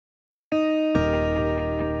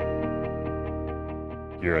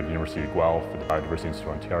here at the University of Guelph at the Biodiversity Institute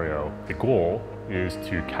of Ontario. The goal is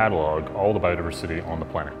to catalog all the biodiversity on the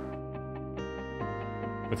planet.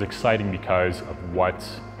 It's exciting because of what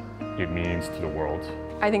it means to the world.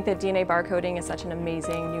 I think that DNA barcoding is such an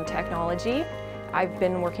amazing new technology. I've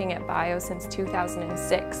been working at Bio since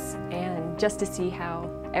 2006, and just to see how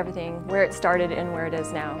everything, where it started and where it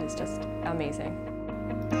is now, is just amazing.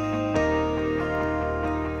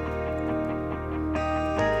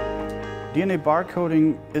 DNA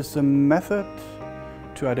barcoding is a method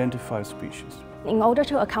to identify species. In order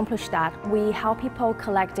to accomplish that, we help people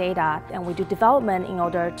collect data and we do development in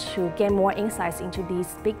order to gain more insights into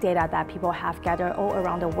these big data that people have gathered all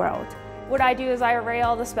around the world. What I do is I array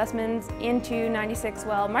all the specimens into 96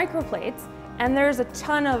 well microplates, and there's a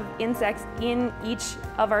ton of insects in each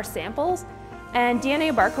of our samples. And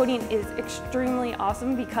DNA barcoding is extremely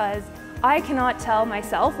awesome because I cannot tell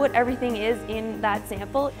myself what everything is in that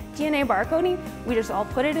sample. DNA barcoding, we just all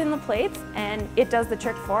put it in the plates and it does the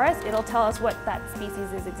trick for us. It'll tell us what that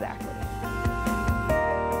species is exactly.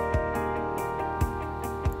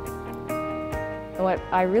 What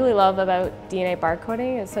I really love about DNA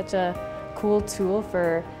barcoding is such a cool tool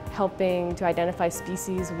for helping to identify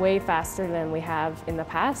species way faster than we have in the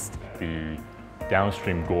past. The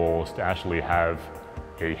downstream goal is to actually have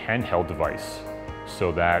a handheld device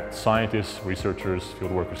so that scientists, researchers,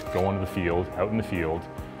 field workers go into the field, out in the field,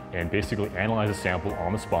 and basically analyze a sample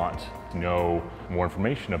on the spot to know more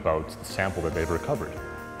information about the sample that they've recovered.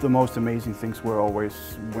 The most amazing things were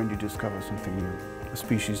always when you discover something new. A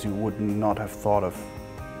species you would not have thought of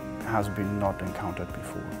has been not encountered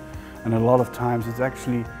before. And a lot of times it's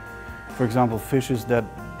actually, for example, fishes that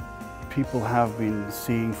people have been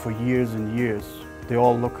seeing for years and years. They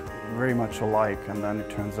all look very much alike, and then it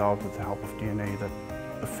turns out with the help of DNA that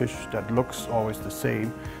a fish that looks always the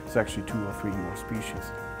same is actually 2 or 3 more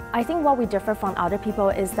species. I think what we differ from other people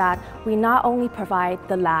is that we not only provide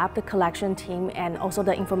the lab, the collection team, and also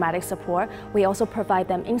the informatics support, we also provide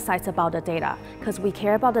them insights about the data. Because we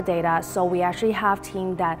care about the data, so we actually have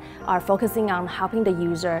teams that are focusing on helping the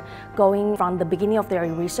user going from the beginning of their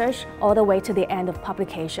research all the way to the end of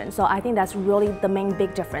publication. So I think that's really the main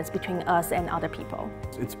big difference between us and other people.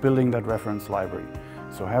 It's building that reference library.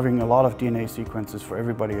 So having a lot of DNA sequences for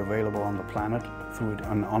everybody available on the planet through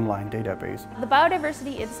an online database. The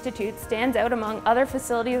Biodiversity Institute stands out among other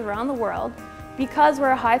facilities around the world because we're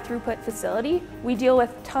a high throughput facility. We deal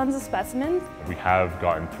with tons of specimens. We have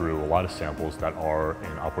gotten through a lot of samples that are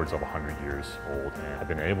in upwards of 100 years old and have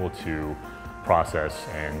been able to process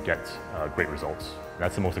and get great results.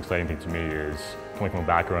 That's the most exciting thing to me, is coming from a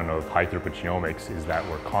background of high throughput genomics, is that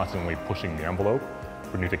we're constantly pushing the envelope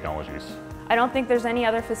for new technologies. I don't think there's any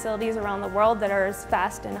other facilities around the world that are as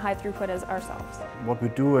fast and high throughput as ourselves. What we're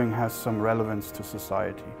doing has some relevance to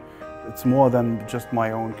society. It's more than just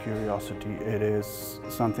my own curiosity. It is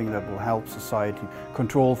something that will help society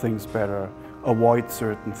control things better, avoid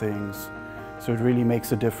certain things. So it really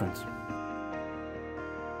makes a difference.